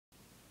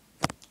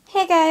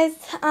Hey guys,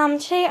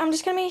 today I'm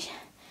just gonna be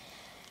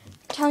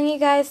telling you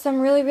guys some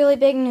really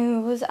big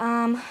news.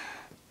 I'm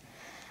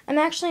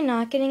actually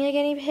not getting a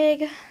guinea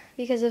pig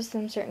because of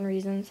some certain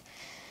reasons.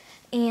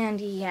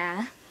 And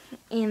yeah,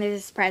 and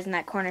there's a surprise in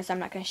that corner, so I'm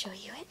not gonna show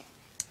you it.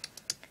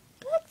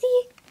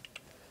 Oopsie.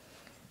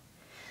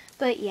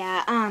 But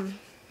yeah, I'm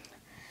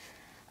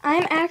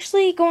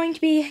actually going to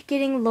be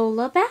getting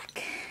Lola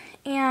back,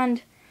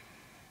 and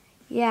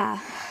yeah,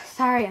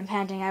 sorry I'm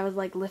panting, I was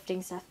like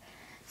lifting stuff.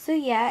 So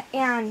yeah,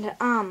 and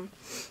I'm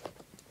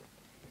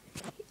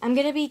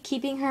gonna be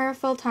keeping her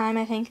full time,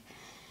 I think,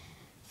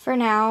 for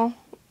now.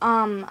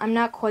 I'm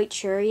not quite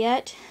sure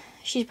yet.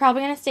 She's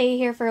probably gonna stay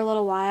here for a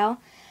little while,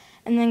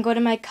 and then go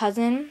to my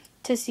cousin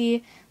to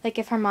see like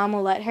if her mom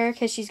will let her,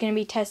 because she's gonna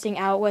be testing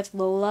out with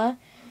Lola,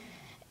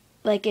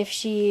 like if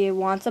she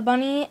wants a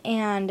bunny,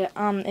 and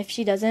if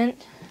she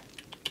doesn't,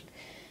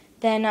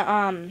 then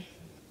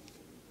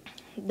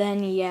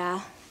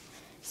yeah.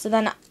 So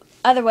then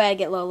other way I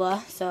get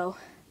Lola. So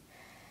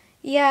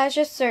yeah, it's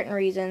just certain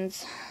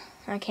reasons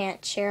I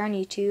can't share on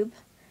YouTube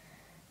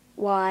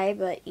why,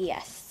 but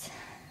yes.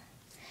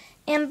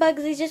 And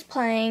Bugsy's just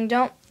playing.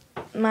 Don't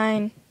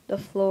mind the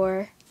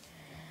floor.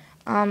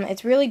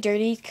 It's really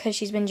dirty because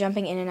she's been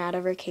jumping in and out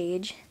of her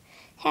cage,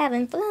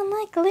 having fun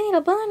like a little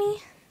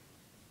bunny.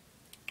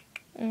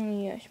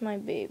 Oh yes, my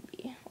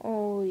baby.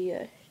 Oh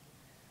yes.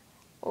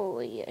 Oh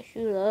yes,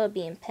 you love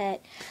being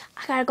pet.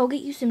 I gotta go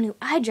get you some new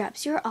eye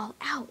drops. You're all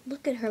out.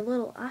 Look at her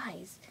little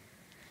eyes.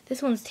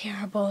 This one's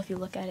terrible if you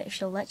look at it, if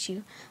she'll let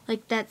you.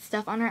 Like that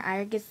stuff on her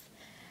eye gets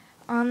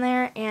on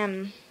there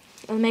and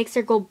it makes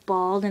her go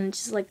bald and it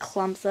just like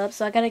clumps up.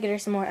 So I gotta get her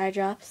some more eye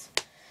drops.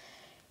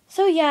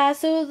 So yeah,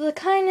 so the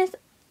kindness,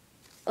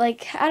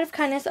 like out of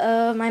kindness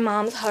of my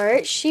mom's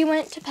heart, she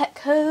went to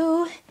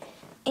Petco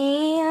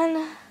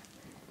and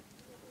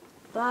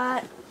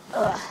bought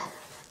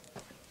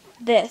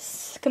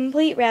this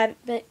complete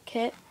rabbit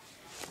kit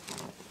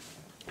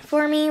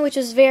for me, which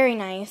is very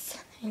nice.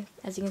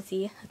 As you can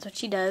see, that's what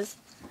she does.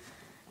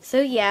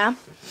 So yeah,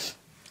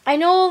 I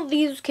know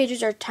these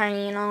cages are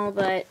tiny and all,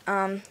 but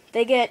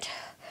they get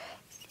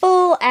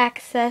full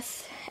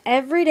access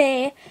every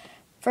day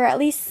for at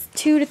least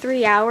 2 to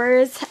 3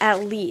 hours,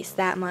 at least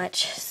that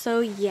much. So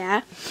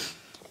yeah,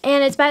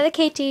 and it's by the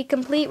KT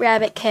Complete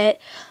Rabbit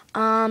Kit.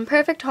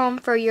 Perfect home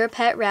for your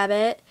pet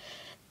rabbit.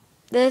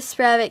 This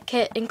rabbit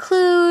kit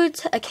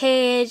includes a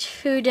cage,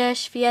 food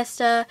dish,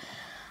 fiesta,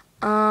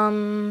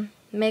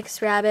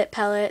 mixed rabbit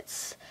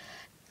pellets,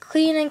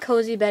 clean and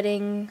cozy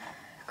bedding,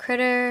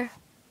 critter,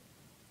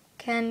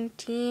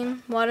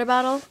 canteen, water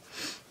bottle.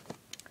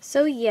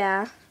 So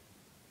yeah,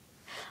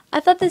 I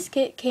thought this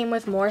kit came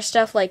with more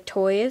stuff like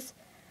toys,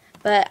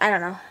 but I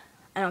don't know.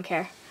 I don't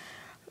care.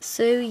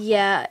 So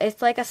yeah,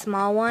 it's like a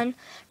small one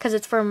because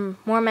it's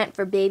more meant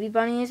for baby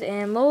bunnies,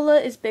 and Lola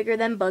is bigger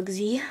than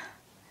Bugsy,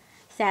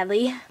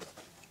 sadly.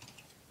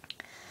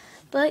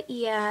 But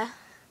yeah.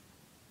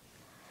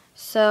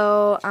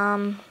 So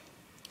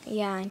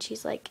yeah, and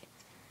she's like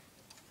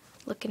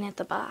looking at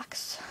the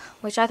box,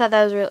 which I thought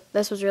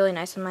this was really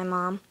nice of my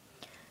mom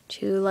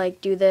to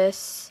like do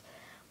this.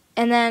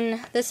 And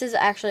then this is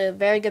actually a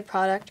very good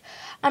product.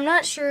 I'm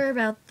not sure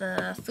about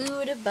the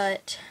food,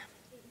 but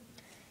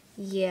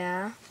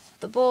yeah,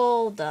 the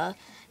bowl,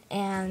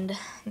 and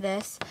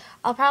this.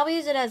 I'll probably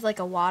use it as like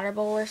a water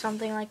bowl or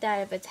something like that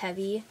if it's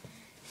heavy.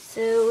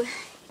 So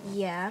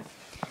yeah,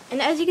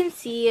 and as you can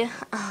see,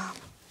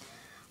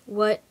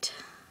 what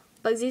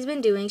Bugsy's been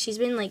doing, she's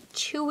been like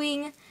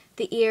chewing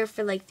the ear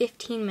for like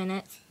 15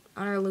 minutes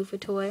on her loofah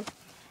toy.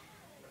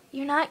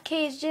 You're not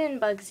caged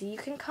in, Bugsy. You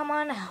can come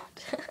on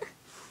out.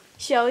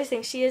 She always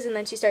thinks she is, and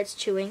then she starts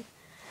chewing.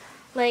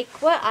 Like,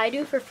 what I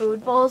do for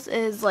food bowls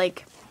is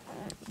like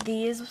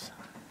these,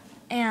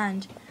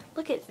 and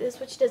look at this,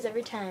 what she does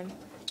every time.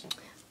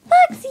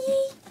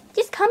 Bugsy,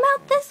 just come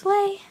out this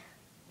way.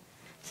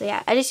 So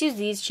yeah, I just use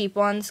these cheap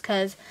ones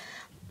because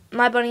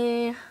my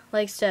bunny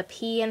likes to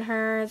pee in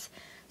hers,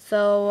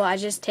 so I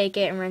just take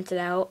it and rinse it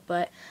out.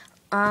 But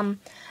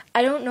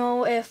I don't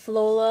know if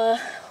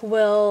Lola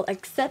will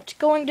accept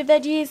going to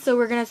veggies, so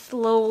we're gonna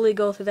slowly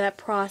go through that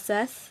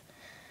process.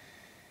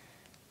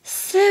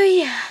 So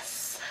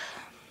yes.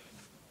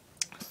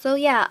 So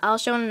yeah, I'll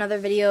show in another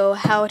video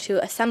how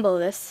to assemble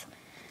this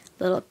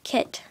little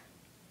kit.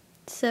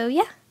 So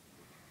yeah.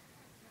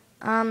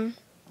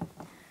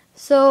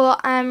 So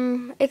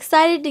I'm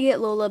excited to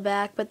get Lola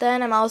back, but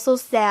then I'm also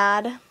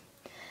sad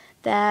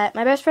that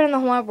my best friend in the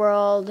whole wide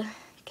world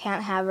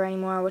can't have her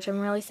anymore, which I'm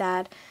really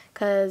sad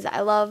because I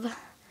love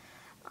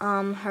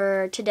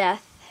her to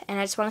death and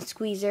I just want to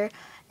squeeze her.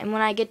 And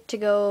when I get to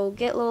go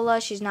get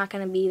Lola, she's not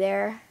going to be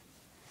there,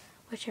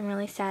 which I'm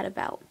really sad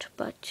about.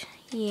 But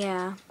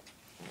yeah.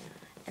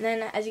 And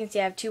then as you can see,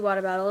 I have 2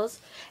 water bottles,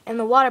 and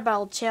the water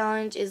bottle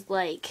challenge is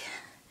like,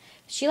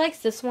 she likes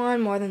this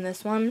one more than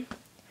this one.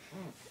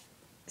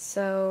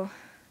 So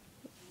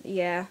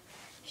yeah,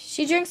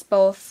 she drinks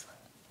both,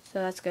 so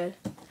that's good.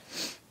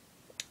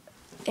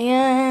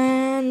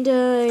 And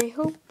I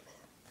hope,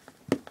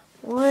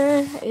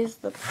 what is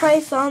the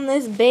price on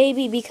this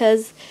baby?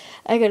 Because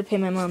I gotta pay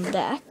my mom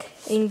back.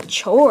 And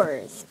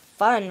chores.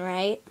 Fun,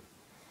 right?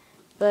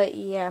 But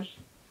yeah.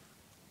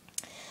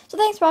 So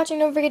thanks for watching.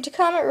 Don't forget to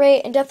comment,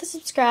 rate, and definitely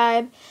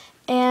subscribe.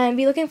 And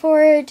be looking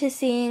forward to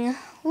seeing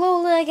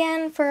Lola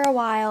again for a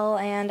while.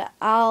 And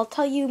I'll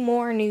tell you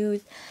more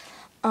news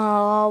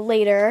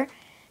later.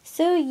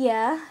 So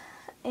yeah.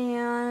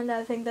 And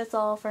I think that's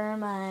all for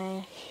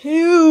my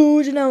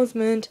huge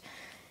announcement.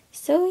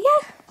 So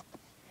yeah.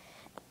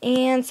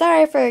 And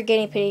sorry for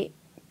guinea pig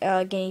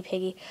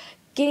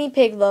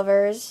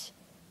lovers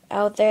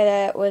out there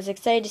that was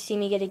excited to see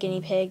me get a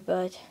guinea pig,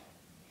 but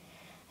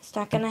it's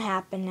not gonna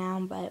happen now,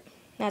 but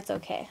that's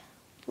okay.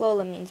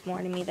 Lola means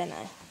more to me than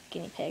a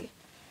guinea pig.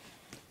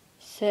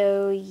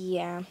 So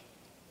yeah.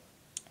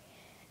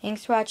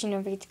 Thanks for watching.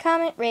 Don't forget to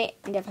comment, rate,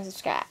 and definitely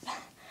subscribe.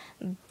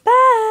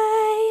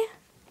 Bye!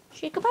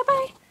 Say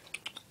bye-bye.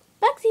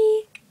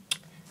 Bugsy!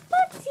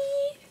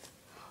 Bugsy!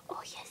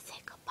 Oh yes, say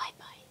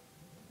goodbye-bye.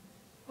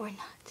 Or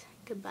not.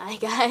 Goodbye,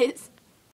 guys.